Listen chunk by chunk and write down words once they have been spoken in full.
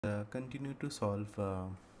Continue to solve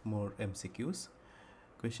more MCQs.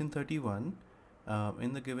 Question 31.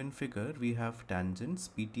 In the given figure, we have tangents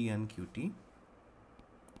PT and QT,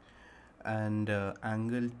 and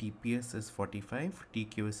angle TPS is 45,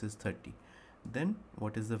 TQS is 30. Then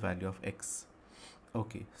what is the value of X?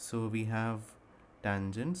 Okay, so we have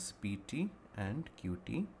tangents PT and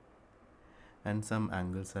QT, and some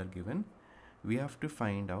angles are given. We have to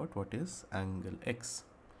find out what is angle X,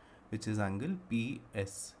 which is angle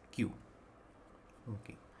PSQ.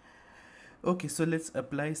 Okay, so let's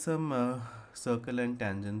apply some circle and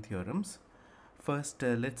tangent theorems. First,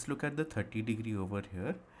 let's look at the 30-degree over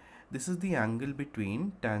here. This is the angle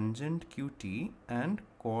between tangent QT and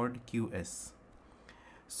chord QS.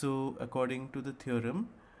 So according to the theorem,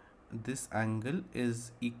 this angle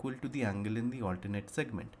is equal to the angle in the alternate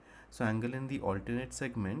segment. So angle in the alternate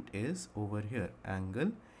segment is over here,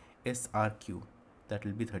 angle SRQ, that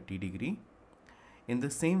will be 30-degree. In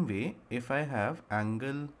the same way, if I have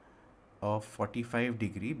angle of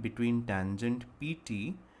 45-degree between tangent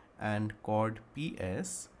PT and chord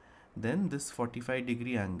PS, then this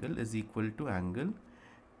 45-degree angle is equal to angle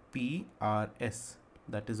PRS,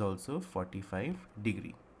 that is also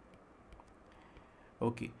 45-degree.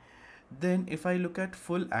 Okay, then if I look at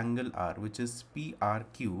full angle R, which is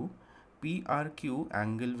PRQ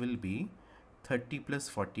angle will be 30 plus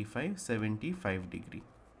 45, 75-degree.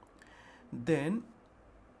 Then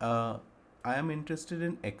I am interested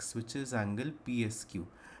in X, which is angle PSQ.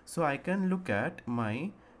 So I can look at my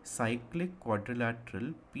cyclic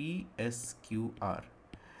quadrilateral PSQR.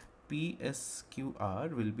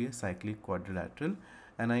 PSQR will be a cyclic quadrilateral,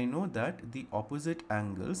 and I know that the opposite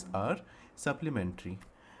angles are supplementary.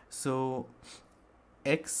 So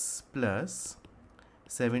X plus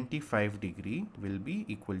 75-degree will be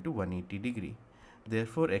equal to 180-degree.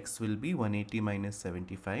 Therefore, X will be 180 minus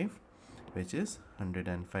 75, which is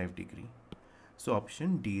 105-degree. So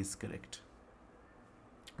option D is correct.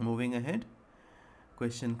 Moving ahead,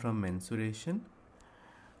 question from mensuration.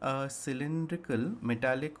 A cylindrical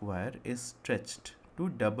metallic wire is stretched to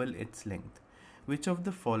double its length. Which of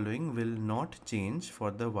the following will not change for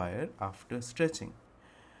the wire after stretching?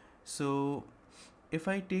 So if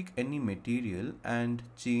I take any material and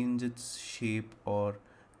change its shape or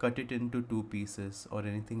cut it into two pieces or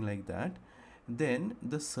anything like that, then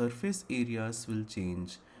the surface areas will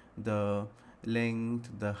change. The length,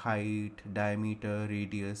 the height, diameter,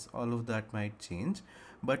 radius, all of that might change,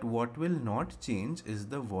 but what will not change is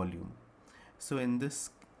the volume. So in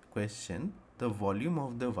this question, the volume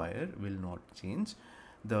of the wire will not change.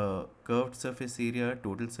 The curved surface area,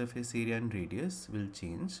 total surface area and radius will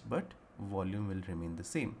change, but volume will remain the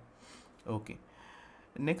same. Okay,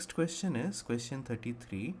 next question is question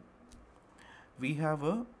 33. We have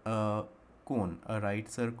a cone, a right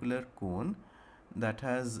circular cone that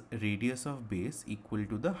has radius of base equal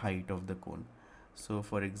to the height of the cone. So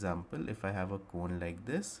for example, if I have a cone like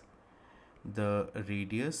this, the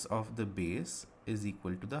radius of the base is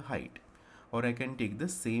equal to the height. Or I can take the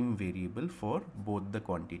same variable for both the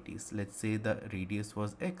quantities. Let's say the radius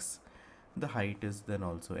was x, the height is then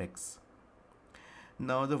also x.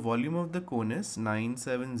 Now the volume of the cone is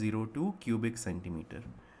 9702 cubic centimeter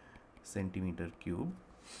cube.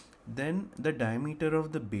 Then the diameter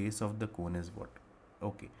of the base of the cone is what?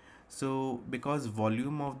 Okay, so because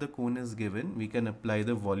volume of the cone is given, we can apply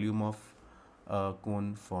the volume of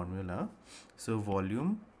cone formula. So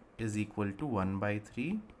volume is equal to 1 by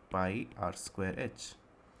 3 pi r square h,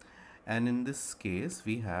 and in this case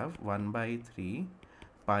we have 1 by 3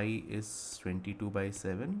 pi is 22 by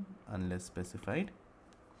 7 unless specified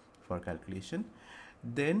for calculation.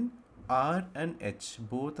 Then r and h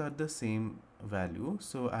both are the same value,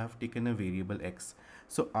 so I have taken a variable x.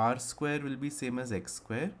 So r square will be same as x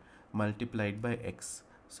square multiplied by x.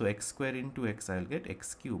 So x square into x, I'll get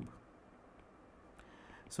x cube.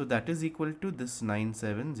 So that is equal to this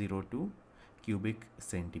 9702 cubic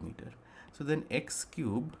centimeter. So then x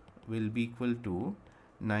cube will be equal to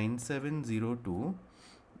 9702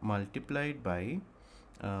 multiplied by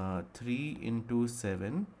 3 into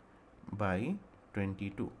 7 by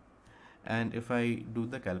 22. And if I do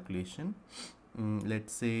the calculation,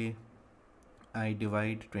 let's say I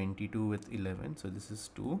divide 22 with 11, so this is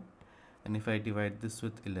 2, and if I divide this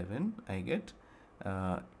with 11, I get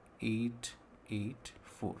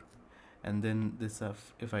 884, and then this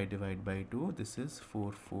if I divide by 2, this is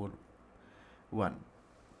 441.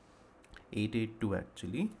 882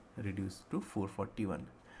 actually reduced to 441,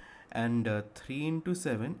 and 3 into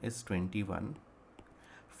 7 is 21.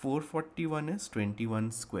 441 is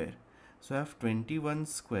 21 square. So I have 21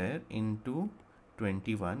 square into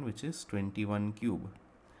 21, which is 21 cube.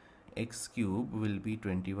 x cube will be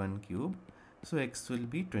 21 cube, so x will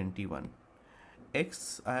be 21.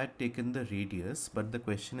 X, I had taken the radius, but the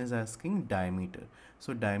question is asking diameter.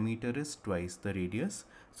 So diameter is twice the radius.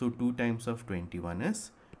 So 2 times of 21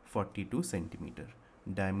 is 42 centimeter.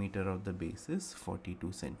 Diameter of the base is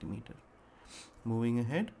 42 centimeter. Moving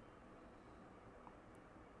ahead.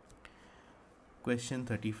 Question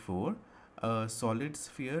 34. A solid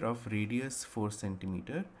sphere of radius 4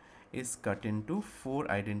 centimeter is cut into 4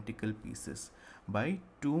 identical pieces by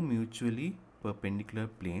 2 mutually perpendicular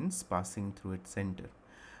planes passing through its center.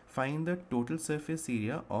 Find the total surface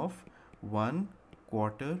area of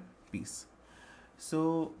 1/4 piece.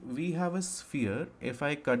 So we have a sphere. If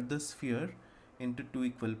I cut the sphere into 2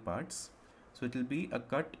 equal parts, so it will be a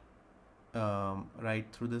cut right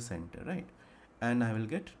through the center, right? And I will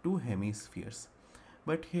get 2 hemispheres.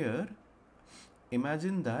 But here,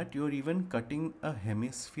 imagine that you're even cutting a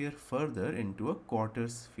hemisphere further into a quarter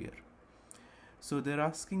sphere. So they're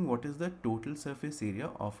asking what is the total surface area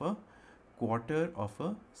of a quarter of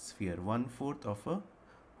a sphere, 1/4 of a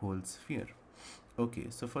whole sphere. Okay,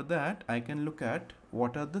 so for that I can look at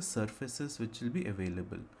what are the surfaces which will be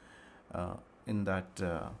available in that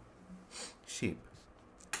shape.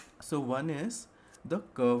 So one is the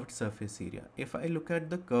curved surface area. If I look at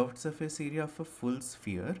the curved surface area of a full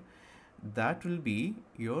sphere, that will be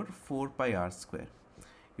your 4 pi r square.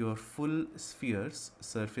 Your full sphere's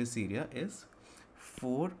surface area is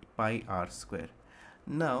 4 pi r square.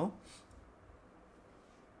 Now,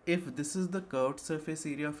 if this is the curved surface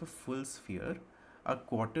area of a full sphere, a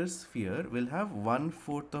quarter sphere will have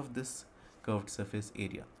 1/4 of this curved surface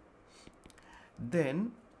area. Then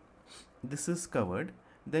this is covered.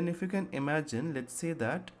 Then if you can imagine, let's say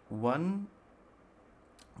that one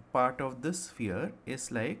part of the sphere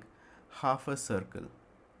is like half a circle.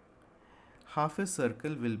 Half a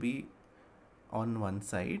circle will be on one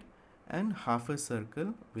side and half a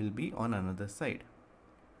circle will be on another side.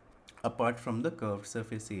 Apart from the curved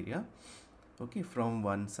surface area, okay, from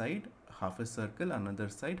one side half a circle, another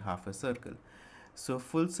side half a circle. So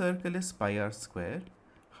full circle is pi r square,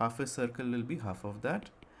 half a circle will be half of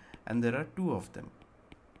that, and there are 2 of them.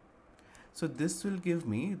 So this will give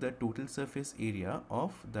me the total surface area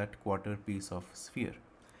of that quarter piece of sphere.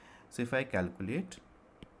 So if I calculate,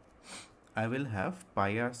 I will have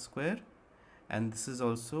pi r square, and this is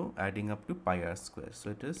also adding up to pi r square.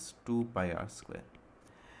 So it is 2 pi r square.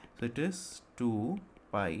 So it is 2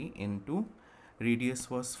 pi into radius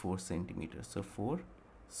was 4 centimeters. So 4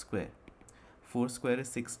 square. 4 square is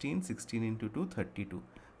 16. 16 into 2, 32.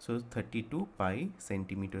 So 32 pi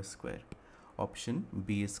centimeter square. Option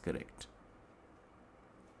B is correct.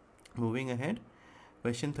 Moving ahead,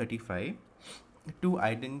 question 35. 2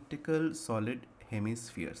 identical solid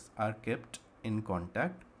hemispheres are kept in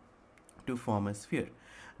contact to form a sphere.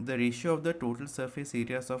 The ratio of the total surface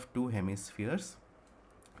areas of 2 hemispheres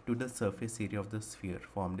to the surface area of the sphere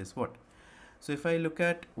formed is what? So if I look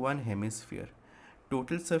at one hemisphere,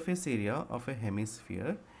 total surface area of a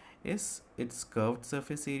hemisphere is its curved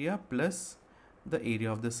surface area plus the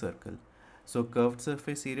area of the circle. So curved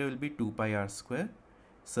surface area will be 2 pi r square.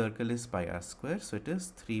 Circle is pi r square, so it is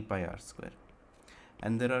 3 pi r square.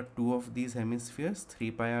 And there are 2 of these hemispheres,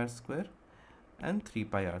 3 pi r square and 3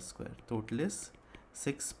 pi r square. Total is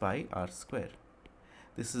 6 pi r square.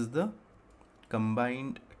 This is the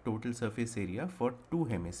combined total surface area for 2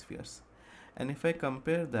 hemispheres. And if I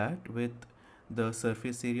compare that with the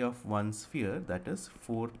surface area of one sphere, that is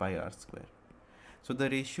 4 pi r square. So the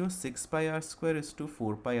ratio 6 pi r square is to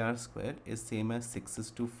 4 pi r square is same as 6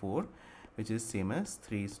 is to 4, which is same as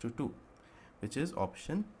 3 is to 2, which is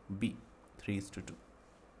option B, 3 is to 2.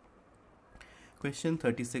 Question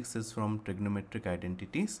 36 is from trigonometric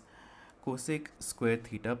identities. Cosec square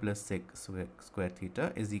theta plus sec square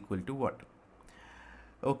theta is equal to what?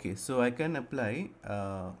 Okay, so I can apply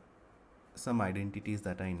some identities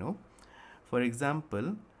that I know. For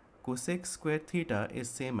example, cosec square theta is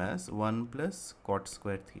same as 1 plus cot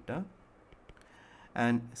square theta,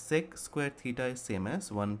 and sec square theta is same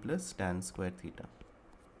as 1 plus tan square theta.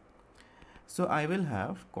 So I will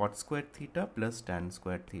have cot square theta plus tan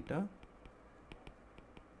square theta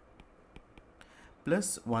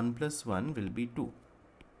plus 1 plus 1 will be 2.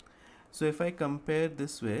 So if I compare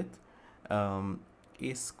this with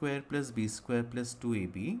a square plus b square plus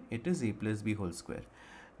 2ab, it is a plus b whole square.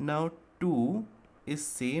 Now 2 is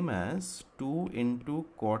same as 2 into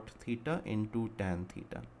cot theta into tan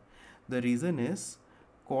theta. The reason is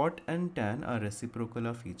cot and tan are reciprocal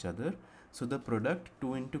of each other. So the product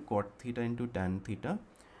 2 into cot theta into tan theta,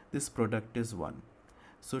 this product is 1.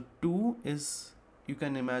 So 2 is you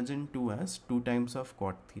can imagine 2 as 2 times of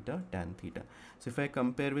cot theta tan theta. So if I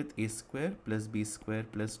compare with a square plus b square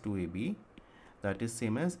plus 2ab, that is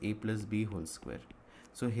same as a plus b whole square.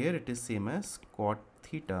 So here it is same as cot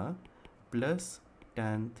theta plus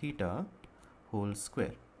tan theta whole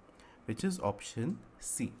square, which is option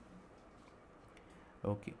C.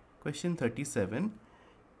 Okay, question 37.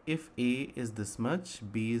 If a is this much,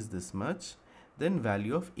 b is this much, then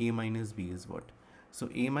value of a minus b is what? So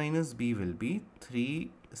a minus b will be 3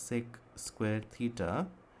 sec square theta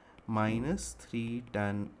minus 3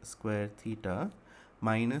 tan square theta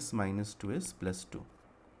minus minus 2 is plus 2.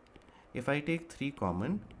 If I take 3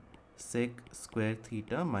 common, sec square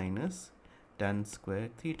theta minus tan square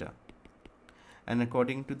theta. And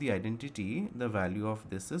according to the identity, the value of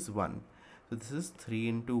this is 1. So this is 3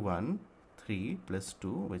 into 1, 3 plus 2,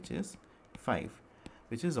 which is 5,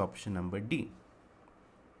 which is option number D.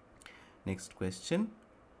 Next question.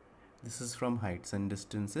 This is from heights and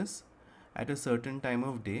distances. At a certain time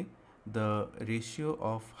of day, the ratio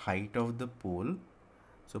of height of the pole,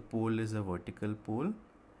 so pole is a vertical pole,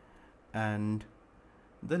 and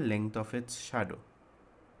the length of its shadow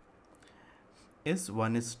is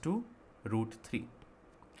 1 is to root 3.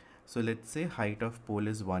 So let's say height of pole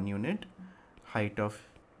is 1 unit, height of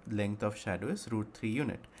length of shadow is root 3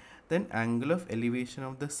 unit. Then angle of elevation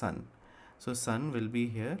of the sun. So sun will be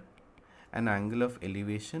here, and angle of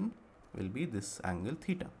elevation will be this angle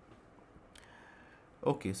theta.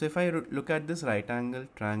 Okay, so if I look at this right angle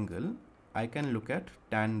triangle, I can look at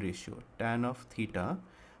tan ratio. Tan of theta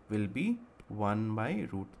will be 1 by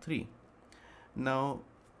root 3. Now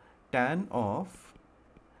tan of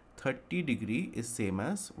 30 degree is same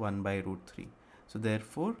as 1 by root 3. So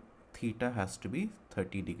therefore theta has to be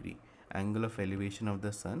 30 degree. Angle of elevation of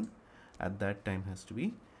the sun at that time has to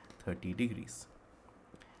be 30 degrees.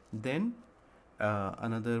 Then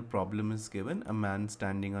another problem is given. A man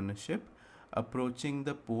standing on a ship approaching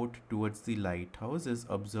the port towards the lighthouse is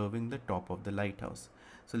observing the top of the lighthouse.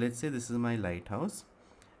 So let's say this is my lighthouse,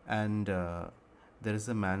 and there is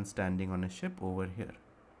a man standing on a ship over here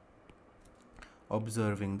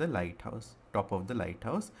observing the lighthouse, top of the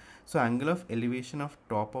lighthouse. So angle of elevation of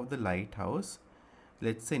top of the lighthouse,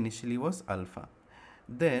 let's say initially was alpha.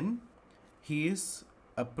 Then he is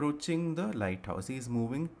approaching the lighthouse, he is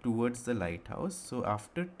moving towards the lighthouse. So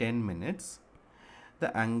after 10 minutes,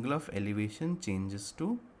 the angle of elevation changes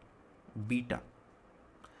to beta,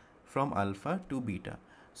 from alpha to beta.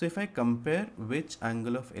 So if I compare which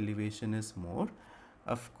angle of elevation is more,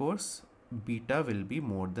 of course beta will be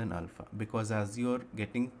more than alpha, because as you're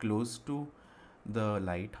getting close to the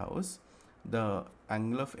lighthouse, the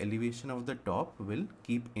angle of elevation of the top will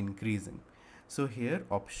keep increasing. So here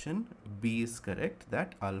option B is correct,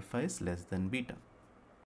 that alpha is less than beta.